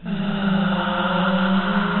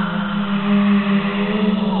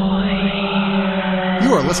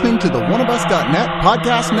You are listening to the oneofus.net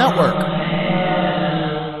podcast network.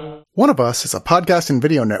 One of Us is a podcast and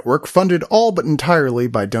video network funded all but entirely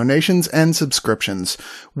by donations and subscriptions.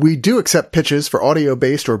 We do accept pitches for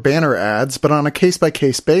audio-based or banner ads, but on a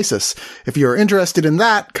case-by-case basis. If you are interested in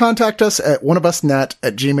that, contact us at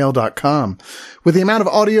oneofusnet@gmail.com. With the amount of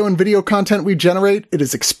audio and video content we generate, it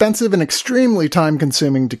is expensive and extremely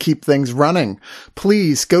time-consuming to keep things running.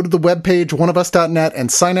 Please go to the webpage oneofus.net and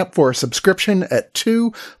sign up for a subscription at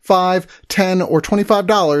 $2, $5, $10, or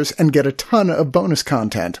 $25 and get a ton of bonus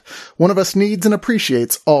content. One of Us needs and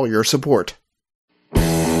appreciates all your support.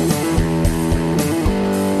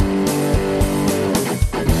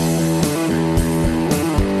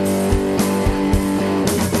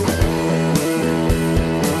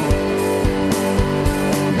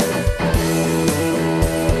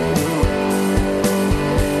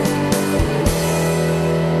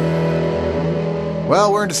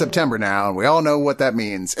 Well, we're into September now, and we all know what that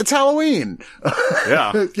means. It's Halloween!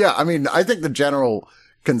 Yeah. Yeah, I mean, I think the general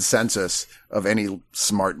consensus of any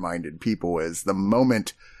smart-minded people is the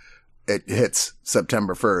moment it hits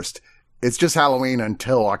September 1st, it's just Halloween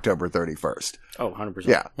until October 31st. Oh, 100%.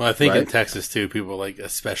 Yeah. Well, I think right? in Texas, too, people like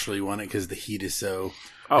especially want it because the heat is so...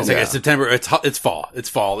 Oh, it's like yeah. it's September. It's fall. It's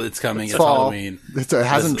fall. It's coming. It's fall. Halloween. It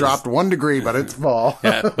hasn't dropped 1 degree, but it's fall.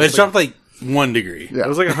 Yeah, but it's dropped like 1 degree. Yeah. It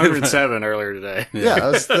was like 107 earlier today. Yeah,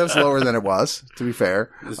 that was lower than it was, to be fair.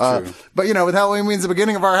 It's true. But, you know, with Halloween means the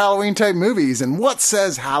beginning of our Halloween-type movies. And what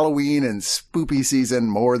says Halloween and spoopy season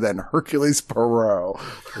more than Hercules Poirot?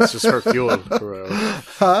 It's just Hercule Poirot.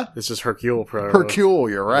 Huh? It's just Hercule Poirot. Hercule,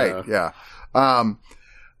 you're right. Yeah.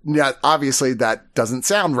 Yeah, obviously that doesn't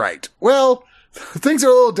sound right. Well, things are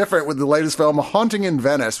a little different with the latest film, Haunting in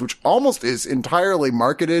Venice, which almost is entirely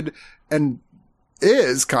marketed and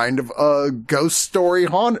is kind of a ghost story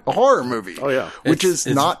horror movie. Oh, yeah. Which It's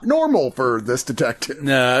is not normal for this detective.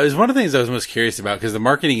 No, it was one of the things I was most curious about because the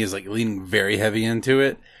marketing is like leaning very heavy into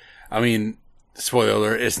it. I mean, spoiler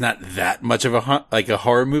alert, it's not that much of a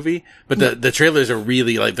horror movie, but the trailers are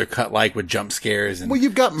really like they're cut like with jump scares and Well,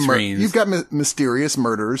 you've got screams. you've got mysterious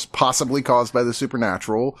murders, possibly caused by the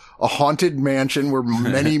supernatural, a haunted mansion where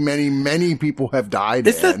many, many people have died.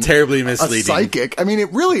 It's not terribly misleading. A psychic. I mean,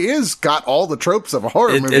 it really is got all the tropes of a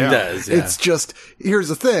horror movie. It does. Yeah. It's just here's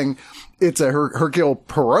the thing: it's a Hercule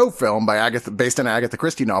Poirot film based on an Agatha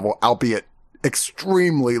Christie novel, albeit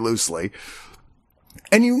extremely loosely.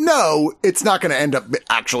 And you know it's not going to end up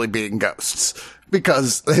actually being ghosts.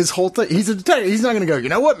 Because his whole thing, he's a detective. He's not going to go, you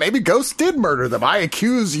know what? Maybe ghosts did murder them. I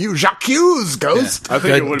accuse you. J'accuse, ghost. I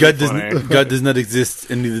think it would have been funny. God does not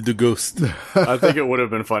exist, and neither do ghosts. I think it would have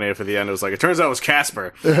been funny if at the end it was like, it turns out it was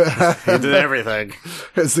Casper. He did everything.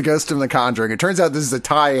 It's the ghost from The Conjuring. It turns out this is a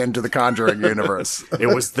tie-in to the Conjuring universe. It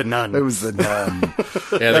was the nun. It was the nun.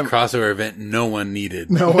 Yeah, the crossover event no one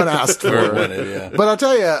needed. No one asked for it. wanted, yeah. But I'll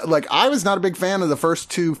tell you, like, I was not a big fan of the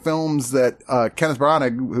first two films that Kenneth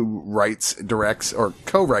Branagh, who writes, directs, or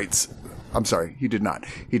co-writes. I'm sorry, he did not.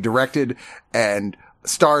 He directed and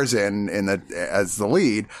stars as the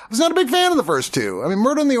lead. I was not a big fan of the first two. I mean,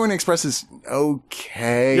 Murder on the Orient Express is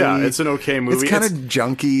okay. Yeah, it's an okay movie. It's kind of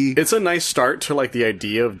junky. It's a nice start to like the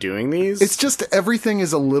idea of doing these. It's just everything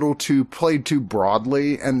is a little played too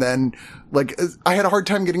broadly, and then like I had a hard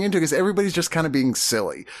time getting into it because everybody's just kind of being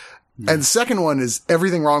silly. And the second one is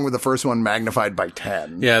everything wrong with the first one magnified by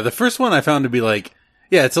 10. Yeah, the first one I found to be like,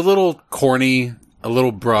 yeah, it's a little corny, a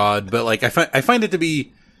little broad, but like I find it to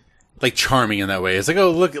be like charming in that way. It's like,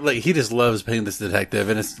 oh, look, like he just loves playing this detective,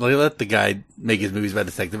 and it's like let the guy make his movies about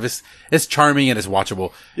detective. It's charming and it's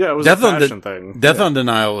watchable. Yeah, it was a fashion thing. Death on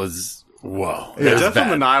Denial was whoa. Yeah, It was Death bad. on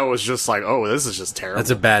Denial was just like, oh, this is just terrible.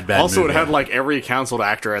 That's a bad Also, movie. it had like every canceled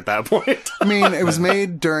actor at that point. I mean, it was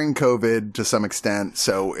made during COVID to some extent,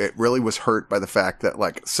 so it really was hurt by the fact that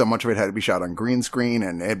like so much of it had to be shot on green screen,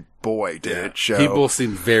 and boy, did it show. People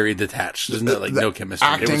seem very detached. There's no chemistry.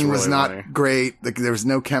 Acting was really not funny. great. Like, there was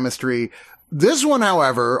no chemistry. This one,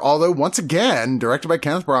 however, although once again directed by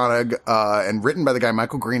Kenneth Branagh and written by the guy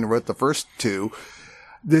Michael Green who wrote the first two,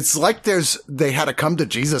 it's like they had a come to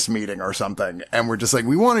Jesus meeting or something, and we're just like,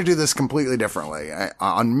 we want to do this completely differently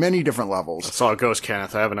on many different levels. That's how it goes,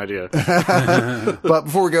 Kenneth. I have an idea. But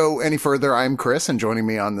before we go any further, I'm Chris, and joining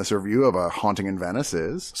me on this review of A Haunting in Venice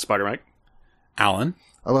is Spider Mike. Alan.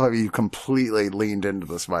 I love how you completely leaned into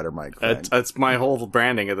the Spider Mike thing. That's my whole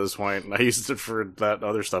branding at this point. I used it for that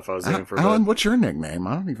other stuff I was doing for Alan, what's your nickname?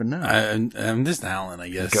 I don't even know. I'm just Alan, I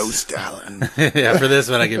guess. Ghost Alan. Yeah, for this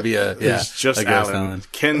one I could be It's just a Ghost Alan.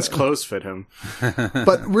 Ken's clothes fit him.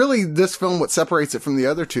 But really, this film, what separates it from the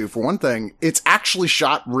other two, for one thing, it's actually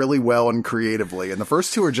shot really well and creatively, and the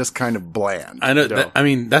first two are just kind of bland. I know.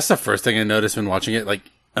 That's the first thing I noticed when watching it. Like,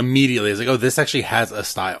 immediately, it's like, oh, this actually has a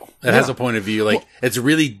style. It has a point of view. Like, it's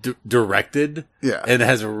really directed. Yeah. And it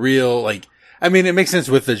has a real, like, I mean, it makes sense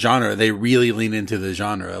with the genre. They really lean into the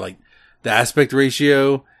genre. Like, the aspect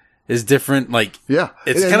ratio is different. Like,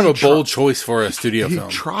 it's kind of a bold choice for a studio film.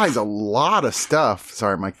 He tries a lot of stuff.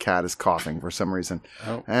 Sorry, my cat is coughing for some reason.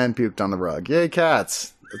 Oh. And puked on the rug. Yay,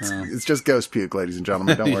 cats. It's just ghost puke, ladies and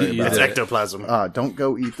gentlemen. Don't worry about It's it. ectoplasm. Don't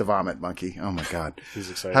go eat the vomit monkey. Oh my God. He's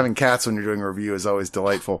excited. Having cats when you're doing a review is always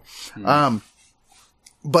delightful.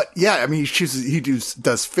 But yeah, I mean, he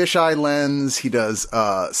does fisheye lens. He does,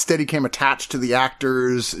 steady cam attached to the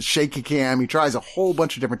actors, shaky cam. He tries a whole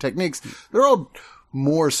bunch of different techniques. They're all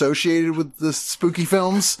more associated with the spooky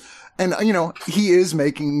films. And, you know, he is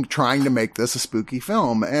trying to make this a spooky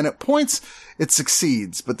film. And at points, it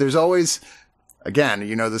succeeds. But there's always, again,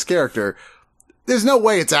 you know, this character, there's no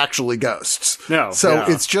way it's actually ghosts. No. So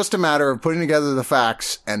it's just a matter of putting together the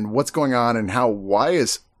facts and what's going on and why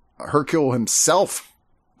is Hercule himself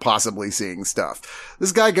possibly seeing stuff.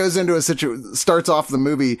 This guy goes into starts off the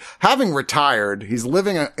movie having retired. He's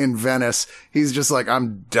living in Venice. He's just like,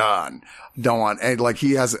 I'm done. Don't want, and like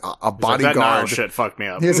he has a bodyguard. That Nile shit fucked me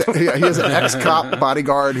up. He has an ex-cop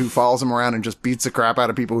bodyguard who follows him around and just beats the crap out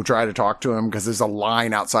of people who try to talk to him because there's a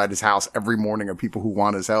line outside his house every morning of people who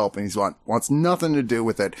want his help, and he wants nothing to do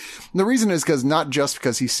with it. And the reason is not just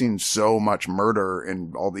because he's seen so much murder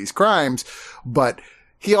and all these crimes, but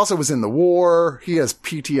he also was in the war. He has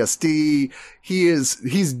PTSD.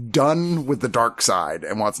 He's done with the dark side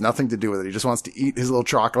and wants nothing to do with it. He just wants to eat his little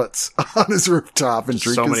chocolates on his rooftop and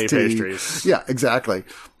drink his tea. So many pastries. Yeah, exactly.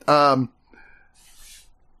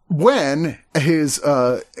 When his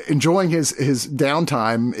enjoying his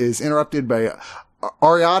downtime is interrupted by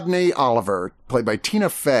Ariadne Oliver, played by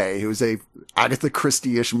Tina Fey, who's a Agatha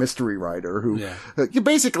Christie-ish mystery writer who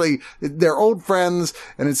basically they're old friends,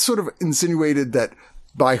 and it's sort of insinuated that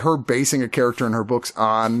by her basing a character in her books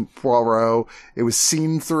on Poirot, it was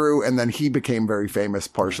seen through, and then he became very famous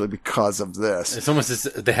partially because of this. It's almost as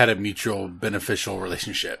they had a mutual beneficial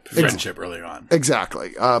friendship earlier on.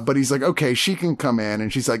 Exactly. But he's like, okay, she can come in,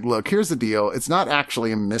 and she's like, look, here's the deal. It's not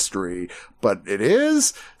actually a mystery, but it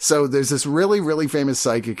is. So there's this really, really famous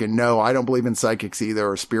psychic, and no, I don't believe in psychics either,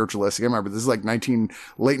 or spiritualists. I can't remember, this is like late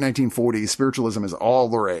 1940s. Spiritualism is all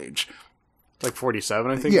the rage. Like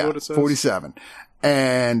 47, I think is what it says. 47.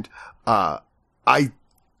 And, I've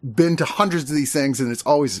been to hundreds of these things, and it's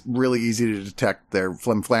always really easy to detect their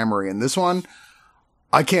flimflammery. And this one,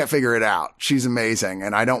 I can't figure it out. She's amazing.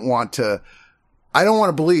 And I don't want to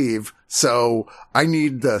believe. So I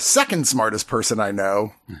need the second smartest person I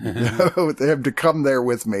know to come there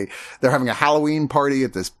with me. They're having a Halloween party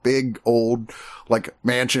at this big old, like,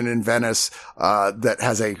 mansion in Venice, that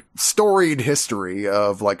has a storied history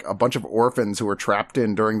of like a bunch of orphans who were trapped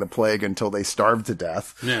in during the plague until they starved to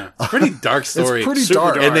death. Yeah. It's a pretty dark story. It's pretty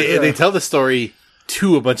dark. And they tell the story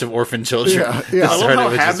to a bunch of orphan children. Yeah. I love how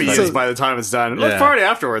happy he is by the time it's done. Let's party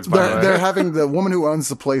afterwards, by the way. They're having, the woman who owns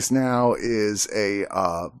the place now is a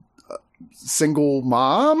single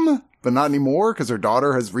mom, but not anymore because her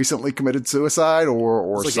daughter has recently committed suicide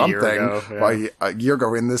or like something a year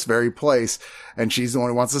ago in this very place. And she's the one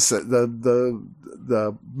who wants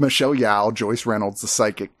the Michelle Yao, Joyce Reynolds, the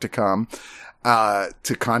psychic, to come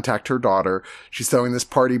to contact her daughter. She's throwing this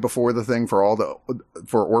party before the thing for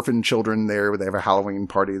orphan children there. They have a Halloween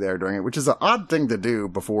party there during it, which is an odd thing to do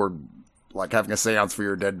before like having a seance for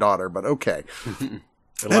your dead daughter, but okay.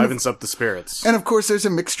 It livens up the spirits. And of course, there's a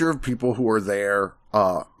mixture of people who are there,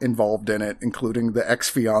 involved in it, including the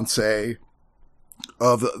ex-fiancé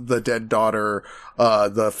of the dead daughter,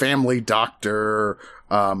 the family doctor,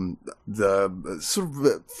 the sort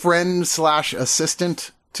of friend /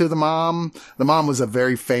 assistant to the mom. The mom was a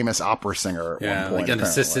very famous opera singer at one point. Like an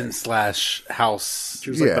assistant / house.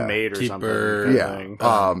 She was like the maid or keeper. something.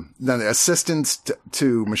 Yeah. Then the assistants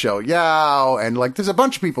to Michelle Yao, and like there's a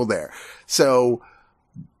bunch of people there. So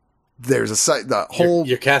there's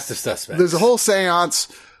your cast of suspects. There's a whole seance,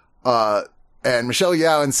 and Michelle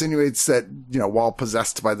Yao insinuates that, you know, while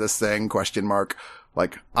possessed by this thing,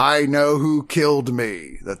 like, I know who killed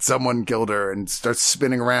me, that someone killed her, and starts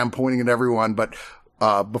spinning around, pointing at everyone, but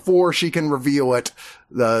before she can reveal it,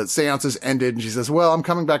 the seance is ended and she says, well, I'm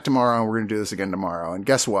coming back tomorrow and we're going to do this again tomorrow. And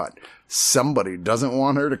guess what? Somebody doesn't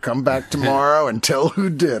want her to come back tomorrow and tell who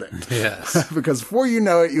did it. Yes. Because before you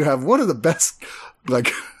know it, you have one of the best,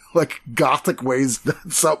 like gothic ways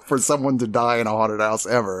for someone to die in a haunted house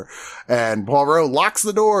ever. And Poirot locks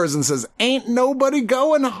the doors and says, ain't nobody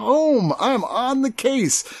going home. I'm on the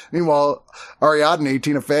case. Meanwhile, Ariadne,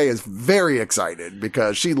 Tina Fey, is very excited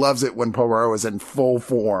because she loves it when Poirot is in full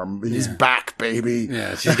form. He's back, baby.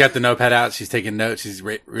 Yeah, she's got the notepad out. She's taking notes. She's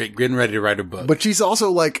getting ready to write a book. But she's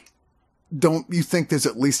also like, don't you think there's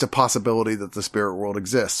at least a possibility that the spirit world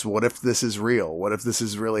exists? What if this is real? What if this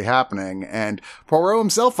is really happening? And Poirot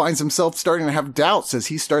himself finds himself starting to have doubts as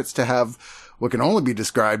he starts to have what can only be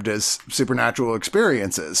described as supernatural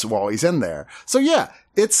experiences while he's in there. So yeah,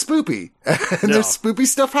 it's spoopy and there's spoopy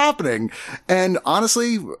stuff happening. And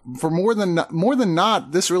honestly, for more than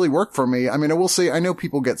not, this really worked for me. I mean, I will say, I know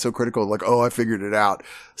people get so critical, like, oh, I figured it out.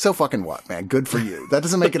 So fucking what, man? Good for you. That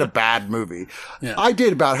doesn't make it a bad movie. Yeah. I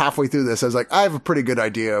did about halfway through this. I was like, I have a pretty good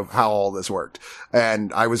idea of how all this worked.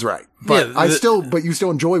 And I was right. But but you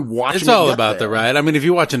still enjoy watching it. It's all about the ride. I mean, if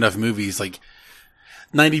you watch enough movies, like,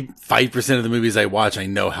 95% of the movies I watch, I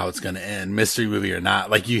know how it's going to end, mystery movie or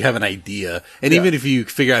not. Like, you have an idea. And even if you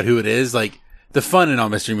figure out who it is, like, the fun in all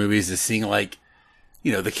mystery movies is seeing, like,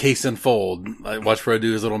 you know, the case unfold. Like, watch Fro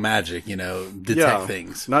do his little magic, you know, detect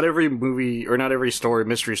things. Not every movie, or not every story,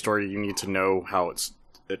 mystery story, you need to know how it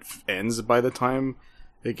ends by the time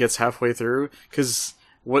it gets halfway through. Because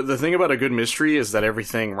the thing about a good mystery is that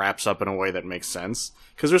everything wraps up in a way that makes sense.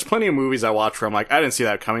 Because there's plenty of movies I watch where I'm like, I didn't see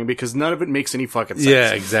that coming because none of it makes any fucking sense.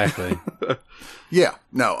 Yeah, exactly. Yeah,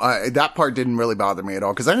 no, that part didn't really bother me at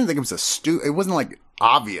all because I didn't think it was it wasn't like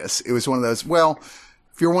obvious. It was one of those, well,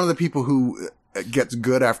 if you're one of the people who gets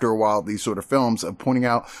good after a while at these sort of films of pointing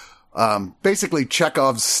out basically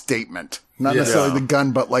Chekhov's statement. Not necessarily the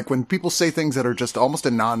gun, but like when people say things that are just almost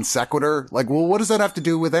a non sequitur, like, well, what does that have to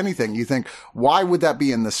do with anything? You think, why would that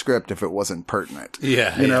be in the script if it wasn't pertinent?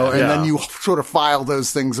 Yeah. You know, and then you sort of file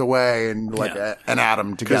those things away and like and add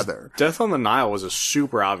them together. Death on the Nile was a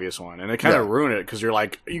super obvious one, and it kind of ruined it because you're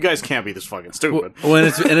like, you guys can't be this fucking stupid. Well, and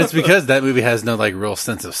it's because that movie has no like real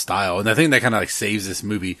sense of style. And I think that kind of like saves this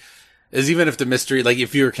movie is even if the mystery, like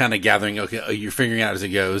if you're kind of gathering, okay, you're figuring out as it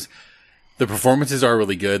goes, the performances are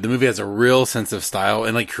really good. The movie has a real sense of style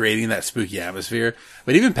and like creating that spooky atmosphere.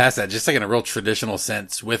 But even past that, just like in a real traditional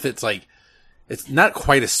sense with it's like, it's not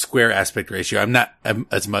quite a square aspect ratio. I'm not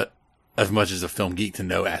as much as a film geek to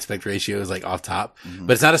know aspect ratios like off top,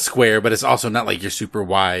 but it's not a square, but it's also not like your super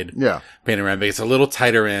wide panoramic. It's a little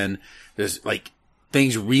tighter in. There's like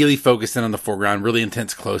things really focused in on the foreground, really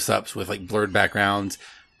intense close-ups with like blurred backgrounds.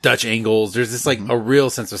 Dutch angles. There's this like a real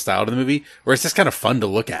sense of style to the movie where it's just kind of fun to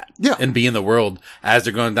look at and be in the world as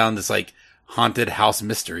they're going down this like haunted house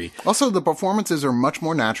mystery. Also, the performances are much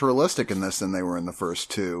more naturalistic in this than they were in the first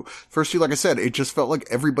two. First two, like I said, it just felt like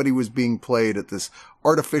everybody was being played at this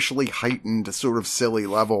artificially heightened, sort of silly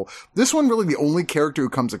level. This one, really, the only character who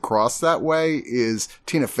comes across that way is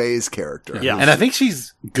Tina Fey's character. Yeah, and I think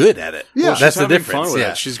she's good at it. Yeah, well, that's the difference. Fun with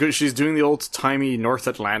it. She's good. She's doing the old timey North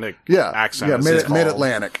Atlantic accent. Yeah, mid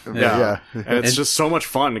Atlantic. Yeah. And it's just so much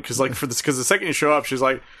fun because like because the second you show up, she's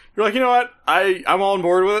like. You're like, you know what? I'm on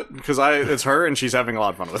board with it because it's her and she's having a lot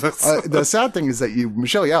of fun with it. The sad thing is that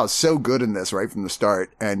Michelle Yeoh is so good in this right from the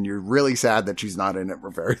start, and you're really sad that she's not in it for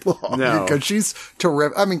very long. No, because she's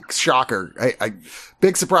terrific. I mean, shocker!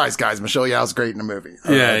 Big surprise, guys. Michelle Yeoh's great in the movie.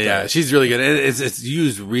 Yeah, she's really good. It's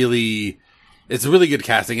used really. It's really good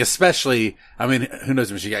casting, especially. I mean, who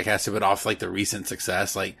knows when she got casted, but off like the recent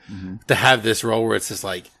success, like to have this role where it's just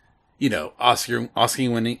like, you know,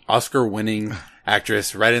 Oscar winning.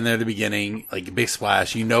 Actress right in there at the beginning, like a big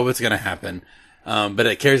splash. You know what's going to happen, but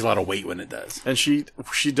it carries a lot of weight when it does. And she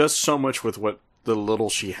does so much with what the little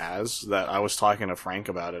she has that I was talking to Frank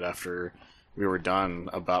about it after we were done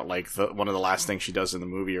about like one of the last things she does in the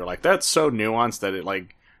movie. You're like, that's so nuanced that it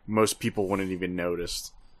like most people wouldn't even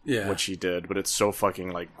notice. What she did, but it's so fucking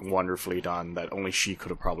like wonderfully done that only she could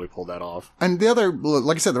have probably pulled that off. And the other,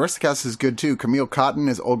 like I said, the rest of the cast is good too. Camille Cotton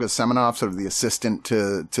is Olga Semenov, sort of the assistant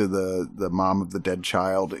to the mom of the dead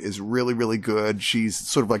child, is really, really good. She's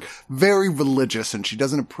sort of like very religious and she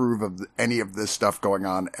doesn't approve of any of this stuff going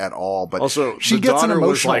on at all. But also, she the gets an daughter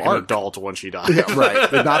emotional was like arc. an adult when she died. Yeah,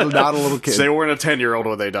 right. Not a little kid. So they weren't a 10-year-old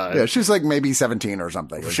when they died. Yeah, she was like maybe 17 or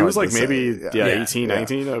something. She was like maybe 18,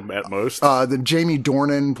 19 at most. Then Jamie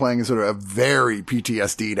Dornan playing sort of a very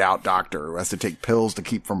PTSD'd out doctor who has to take pills to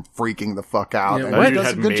keep from freaking the fuck out. Yeah, and he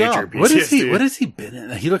does a good job. What has he been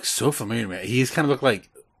in? He looks so familiar, man. He's kind of looked like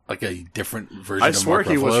like a different version. I of swear Mark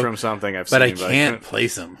he was Ruffalo, from something I've but seen. I can't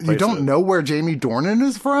place him. You don't know where Jamie Dornan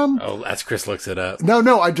is from? Oh, as Chris looks it up.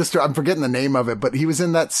 No, I'm forgetting the name of it, but he was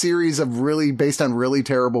in that series of based on really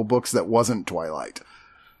terrible books that wasn't Twilight.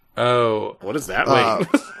 Oh, what is that? Wait.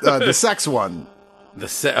 The sex one.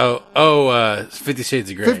 50 Shades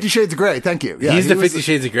of Grey. 50 Shades of Grey, thank you. Yeah, he's the 50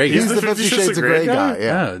 Shades of Grey guy. He's the 50 Shades of Grey guy,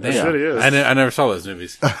 yeah. Oh, damn. Shit, he is. I never saw those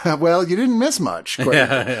movies. Well, you didn't miss much,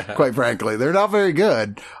 quite frankly. They're not very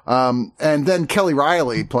good. And then Kelly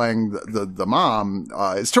Riley playing the mom,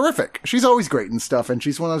 is terrific. She's always great and stuff, and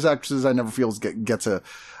she's one of those actresses I never feel gets a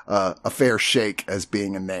fair shake as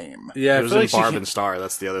being a name. Yeah, It was in Barb and Star.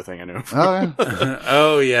 That's the other thing I knew. Oh, yeah.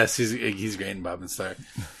 Oh, yes, he's great in Bob and Star.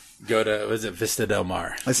 Go to, was it Vista Del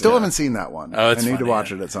Mar? I still haven't seen that one. Oh, it's I need to funny,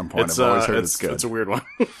 watch yeah. it at some point. I've always heard it's good. It's a weird one.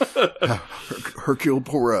 Hercule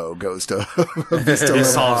Poirot goes to Vista Del Mar,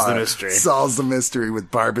 solves the mystery. Solves the mystery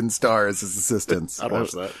with Barb and Star as his assistants. I'd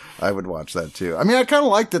watch that. I would watch that too. I mean, I kind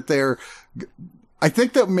of like that I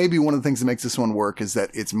think that maybe one of the things that makes this one work is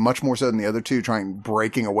that it's much more so than the other two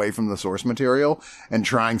breaking away from the source material and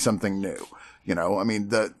trying something new. You know, I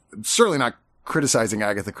mean, certainly not criticizing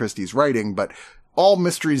Agatha Christie's writing, but all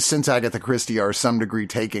mysteries since Agatha Christie are some degree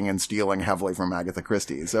taking and stealing heavily from Agatha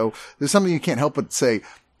Christie. So there's something you can't help but say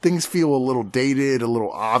things feel a little dated, a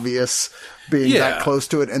little obvious being that close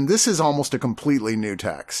to it. And this is almost a completely new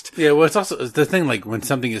text. Yeah. Well, it's also the thing, like when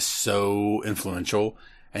something is so influential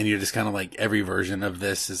and you're just kind of like every version of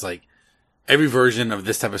this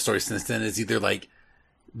type of story since then is either like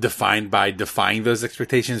defined by defying those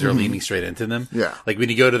expectations or leaning straight into them. Yeah. Like when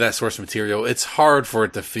you go to that source material, it's hard for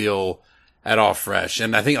it to feel at all fresh.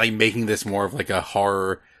 And I think like making this more of like a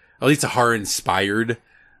horror, at least a horror inspired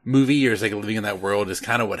movie or it's like living in that world is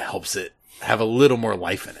kind of what helps it have a little more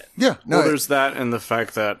life in it. Yeah. No, Well, there's that and the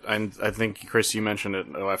fact that, and I think Chris, you mentioned it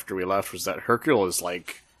after we left, was that Hercule is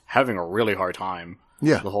like having a really hard time.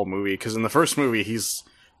 Yeah. The whole movie. Because in the first movie, he's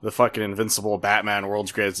the fucking invincible Batman,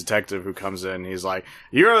 world's greatest detective who comes in. He's like,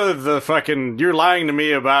 you're lying to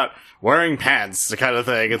me about wearing pants, the kind of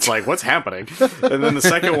thing. It's like, what's happening? And then the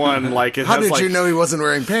second one, like, How did you know he wasn't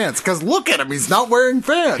wearing pants? Because look at him, he's not wearing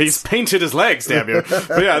pants. He's painted his legs, damn you.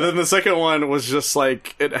 But yeah, then the second one was just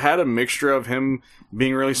like, it had a mixture of him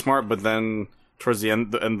being really smart, but then towards the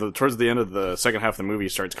end of the second half of the movie, he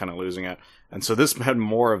starts kind of losing it. And so this had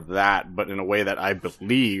more of that, but in a way that I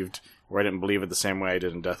believed, where I didn't believe it the same way I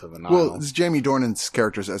did in Death of the Nile. Well, it's Jamie Dornan's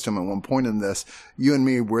character says to him at one point in this, you and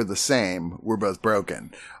me, we're the same. We're both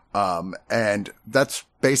broken. And that's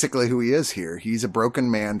basically who he is here. He's a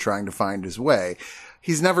broken man trying to find his way.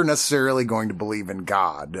 He's never necessarily going to believe in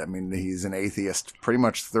God. I mean, he's an atheist pretty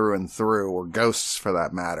much through and through, or ghosts for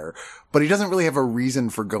that matter. But he doesn't really have a reason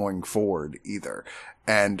for going forward either.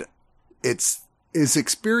 And it's his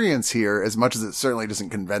experience here, as much as it certainly doesn't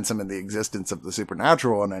convince him in the existence of the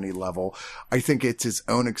supernatural on any level, I think it's his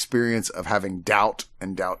own experience of having doubt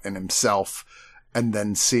in himself, and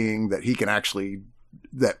then seeing that he can actually,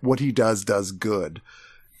 that what he does good,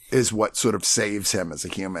 is what sort of saves him as a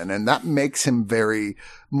human. And that makes him very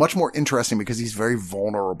much more interesting because he's very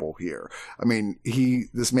vulnerable here. I mean,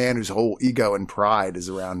 this man whose whole ego and pride is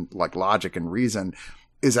around like logic and reason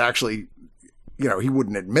is actually, you know, he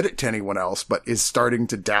wouldn't admit it to anyone else, but is starting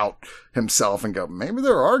to doubt himself and go, maybe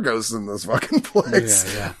there are ghosts in this fucking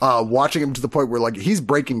place. Yeah. Watching him to the point where like he's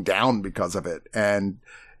breaking down because of it. And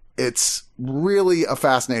it's really a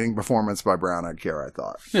fascinating performance by Brown Eyed Kira, I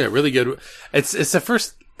thought. Yeah, really good. It's the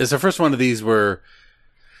first one of these where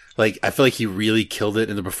like I feel like he really killed it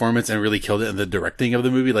in the performance and really killed it in the directing of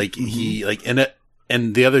the movie. Like he like in it,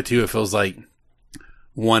 and the other two, it feels like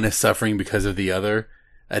one is suffering because of the other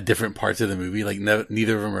at different parts of the movie. Like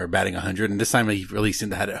neither of them are batting 100, and this time he really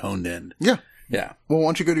seemed to have it honed in. Yeah. Yeah. Well, why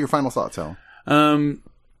don't you go to your final thoughts, Hal?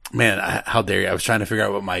 Man, how dare you? I was trying to figure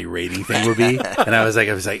out what my rating thing would be, and I was like,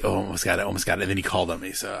 oh, almost got it. And then he called on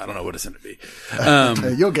me, so I don't know what it's going to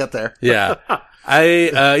be. You'll get there. Yeah.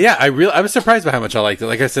 I was surprised by how much I liked it.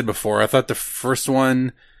 Like I said before, I thought the first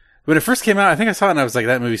one, when it first came out, I think I saw it and I was like,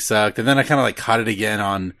 that movie sucked. And then I kind of like caught it again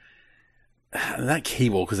on, not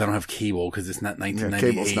cable, because I don't have cable, because it's not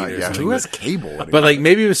 1998 cable's not, or something. Who has cable anymore? But like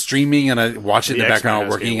maybe it was streaming and I watched it in the background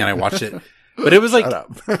while working and I watched it. But it was like,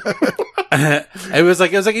 it was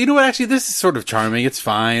like, you know what? Actually, this is sort of charming. It's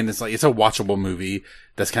fine. It's like, it's a watchable movie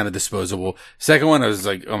that's kind of disposable. Second one, I was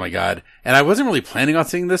like, oh my God. And I wasn't really planning on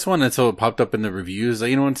seeing this one until it popped up in the reviews. Like,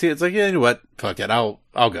 you know, and see it. It's like, yeah, you know what? Fuck it. I'll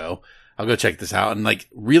go check this out. And like,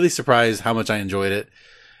 really surprised how much I enjoyed it.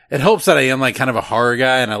 It helps that I am like kind of a horror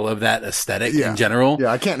guy and I love that aesthetic in general.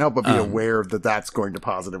 Yeah. I can't help but be aware that that's going to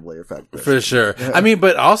positively affect this. For sure. Yeah. I mean,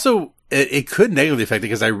 but also it could negatively affect it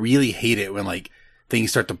because I really hate it when like things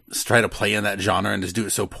start to try to play in that genre and just do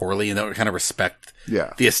it so poorly and don't kind of respect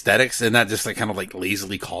Yeah. the aesthetics and not just like kind of like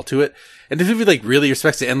lazily call to it. And this movie like really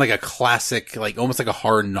respects it in like a classic, like almost like a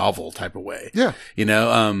horror novel type of way. Yeah. You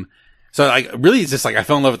know, so like really it's just like I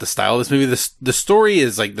fell in love with the style of this movie. The story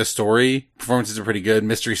is like the story. Performances are pretty good.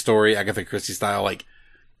 Mystery story, Agatha Christie style. Like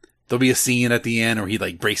there'll be a scene at the end where he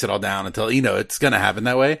like breaks it all down until, you know, it's going to happen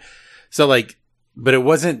that way. So like, but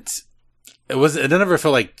it never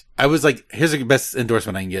felt like, I was like, here's the best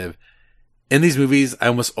endorsement I can give. In these movies, I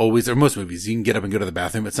almost always, or most movies, you can get up and go to the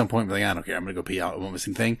bathroom at some point, but like, I don't care, I'm gonna go pee out, I won't miss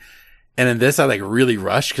anything. And in this, I like really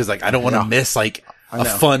rush, because like, I don't want to miss like a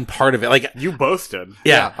fun part of it. Like, You both did.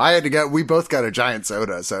 yeah. I had to go, we both got a giant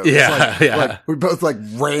soda, so it Yeah, was yeah. like we both like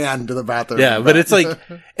ran to the bathroom. Yeah, but it's like,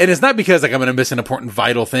 and it's not because like I'm gonna miss an important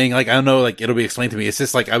vital thing. Like I don't know, like it'll be explained to me. It's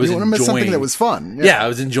just like I was you want to miss something enjoying. that was fun. Yeah, I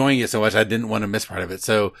was enjoying it so much I didn't want to miss part of it.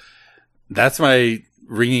 So that's my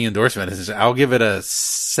ringing endorsement. I'll give it a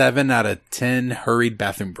 7 out of 10 hurried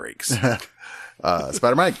bathroom breaks.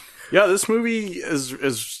 Spider Mike. Yeah, this movie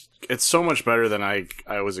is it's so much better than I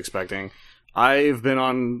was expecting. I've been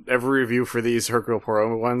on every review for these Hercule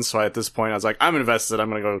Poirot ones, so at this point I was like, I'm invested. I'm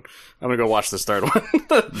gonna go watch this third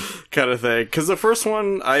one, kind of thing. Because the first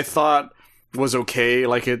one I thought was okay.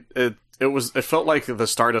 Like it felt like the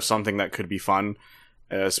start of something that could be fun,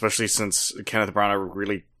 especially since Kenneth Branagh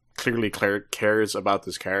really clearly cares about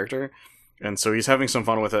this character, and so he's having some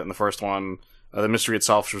fun with it in the first one. The mystery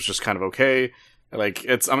itself was just kind of okay. Like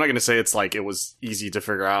I'm not gonna say it's like it was easy to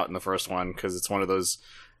figure out in the first one, because it's one of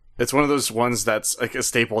those ones that's like a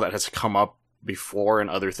staple that has come up before in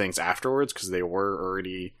other things afterwards, because they were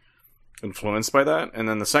already influenced by that. And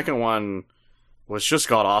then the second one was just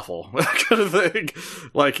god awful, kind of thing.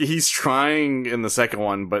 Like he's trying in the second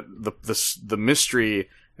one, but the mystery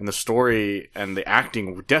and the story and the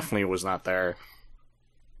acting definitely was not there.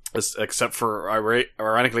 Except for,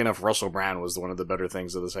 ironically enough, Russell Brand was one of the better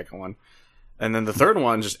things of the second one. And then the third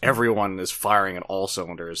one, just everyone is firing at all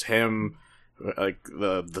cylinders. Him, like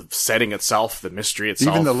the setting itself, the mystery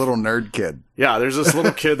itself. Even the little nerd kid. Yeah, there's this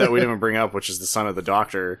little kid that we didn't even bring up, which is the son of the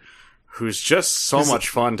doctor, who's just so much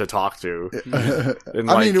fun to talk to.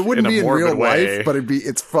 I mean, it wouldn't be in real life, but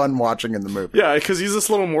it's fun watching in the movie. Yeah, because he's this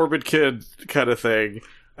little morbid kid kind of thing.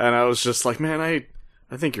 And I was just like, man, I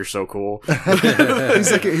think you're so cool.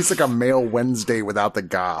 he's like a male Wednesday without the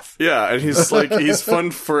goth. Yeah, and he's fun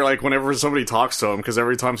for like whenever somebody talks to him, because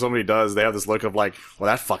every time somebody does, they have this look of like, well,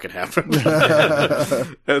 that fucking happened.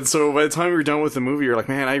 And so by the time you're done with the movie, you're like,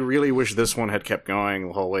 man, I really wish this one had kept going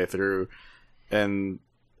the whole way through.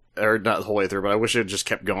 Or not the whole way through, but I wish it had just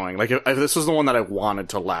kept going. Like, if this was the one that I wanted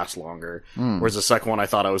to last longer. Whereas the second one, I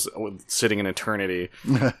thought I was sitting in eternity.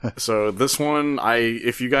 So this one,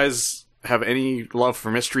 if you guys have any love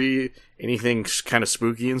for mystery, anything kind of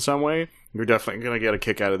spooky in some way, you're definitely going to get a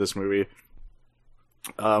kick out of this movie.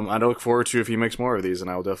 I look forward to if he makes more of these,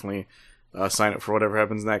 and I will definitely sign up for whatever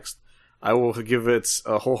happens next. I will give it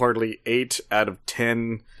a wholeheartedly 8 out of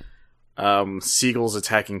 10 seagulls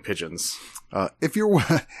attacking pigeons. If you're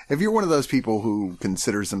one of those people who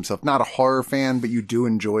considers himself not a horror fan, but you do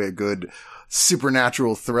enjoy a good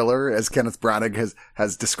supernatural thriller, as Kenneth Branagh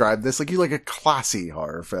has described this, like you like a classy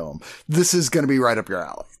horror film, this is going to be right up your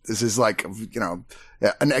alley. This is like, you know,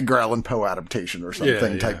 an Edgar Allan Poe adaptation or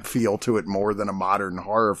something type feel to it, more than a modern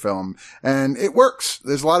horror film. And it works.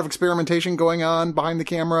 There's a lot of experimentation going on behind the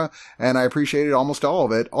camera, and I appreciated almost all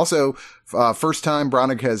of it. Also, first time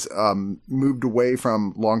Branagh has moved away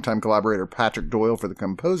from longtime collaborator Patrick Doyle for the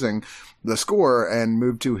composing the score and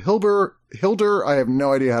moved to Hildur. I have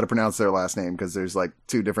no idea how to pronounce their last name, because there's like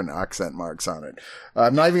 2 different accent marks on it.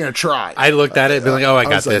 I'm not even going to try. I looked at it and been like, oh, I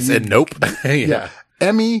got this. And nope. Yeah.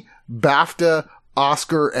 Emmy, BAFTA,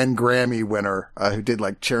 Oscar, and Grammy winner, who did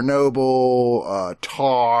like Chernobyl,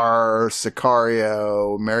 Tar,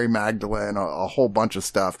 Sicario, Mary Magdalene, a whole bunch of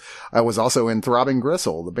stuff. I was also in Throbbing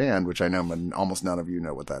Gristle, the band, which I know almost none of you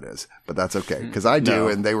know what that is, but that's okay, because I do,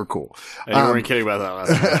 and they were cool. And you weren't kidding about that last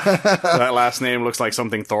name. That last name looks like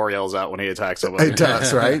something Thor yells out when he attacks somebody. It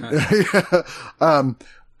does, right?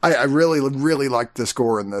 I really, really liked the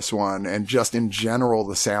score in this one, and just in general,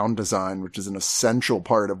 the sound design, which is an essential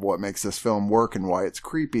part of what makes this film work and why it's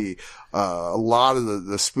creepy. A lot of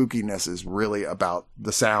the spookiness is really about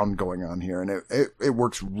the sound going on here, and it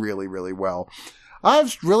works really, really well. I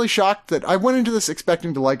was really shocked that I went into this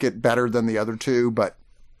expecting to like it better than the other 2, but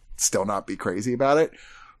still not be crazy about it.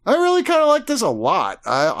 I really kind of like this a lot.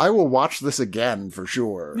 I will watch this again for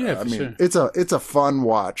sure. Yeah, I mean, sure. It's a fun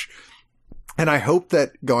watch. And I hope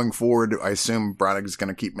that going forward, I assume Branagh is going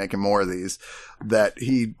to keep making more of these, that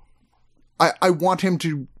I want him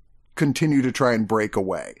to continue to try and break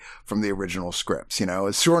away from the original scripts. You know,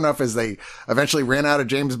 as sure enough as they eventually ran out of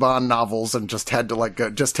James Bond novels and just had to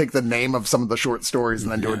like just take the name of some of the short stories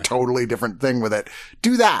and then do a totally different thing with it.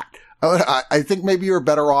 Do that. I think maybe you're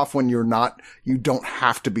better off when you don't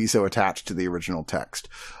have to be so attached to the original text.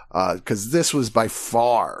 Cause this was by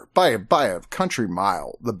far, by a country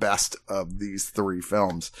mile, the best of these three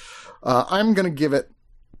films. I'm going to give it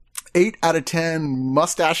 8 out of 10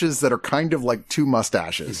 mustaches that are kind of like two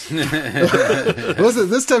mustaches. Listen,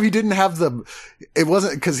 this time he didn't have it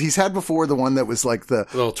wasn't, cause he's had before the one that was like the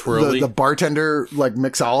little twirly, the bartender, like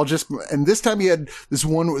mixologist. And this time he had this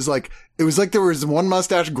one that was like, it was like there was one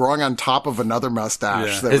mustache growing on top of another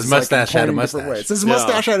mustache. Yeah. That His was mustache like had a mustache. His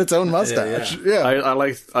mustache had its own mustache. Yeah.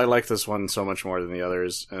 I like this one so much more than the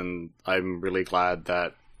others, and I'm really glad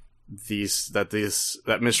that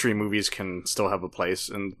mystery movies can still have a place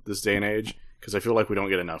in this day and age, because I feel like we don't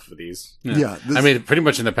get enough of these. Yeah. I mean, pretty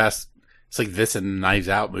much in the past, it's like this and Knives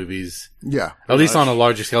Out movies. Yeah. At least on a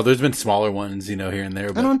larger scale. There's been smaller ones, you know, here and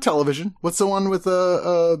there. But... And on television. What's the one with,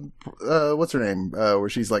 what's her name? Where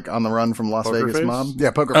she's like on the run from Las Poker Vegas Face? Mom?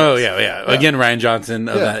 Yeah, Poker Face. Oh, yeah. Again, Ryan Johnson.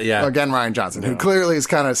 Again, Ryan Johnson, who clearly is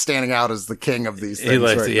kind of standing out as the king of these things.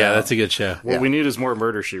 Now. That's a good show. What we need is more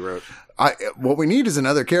Murder, She Wrote. What we need is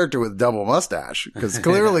another character with double mustache, because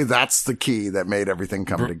clearly that's the key that made everything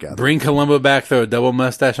come together. Bring Columbo back, throw a double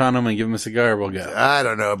mustache on him, and give him a cigar. We'll go. I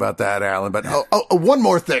don't know about that, Alan, but one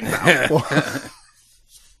more thing, though.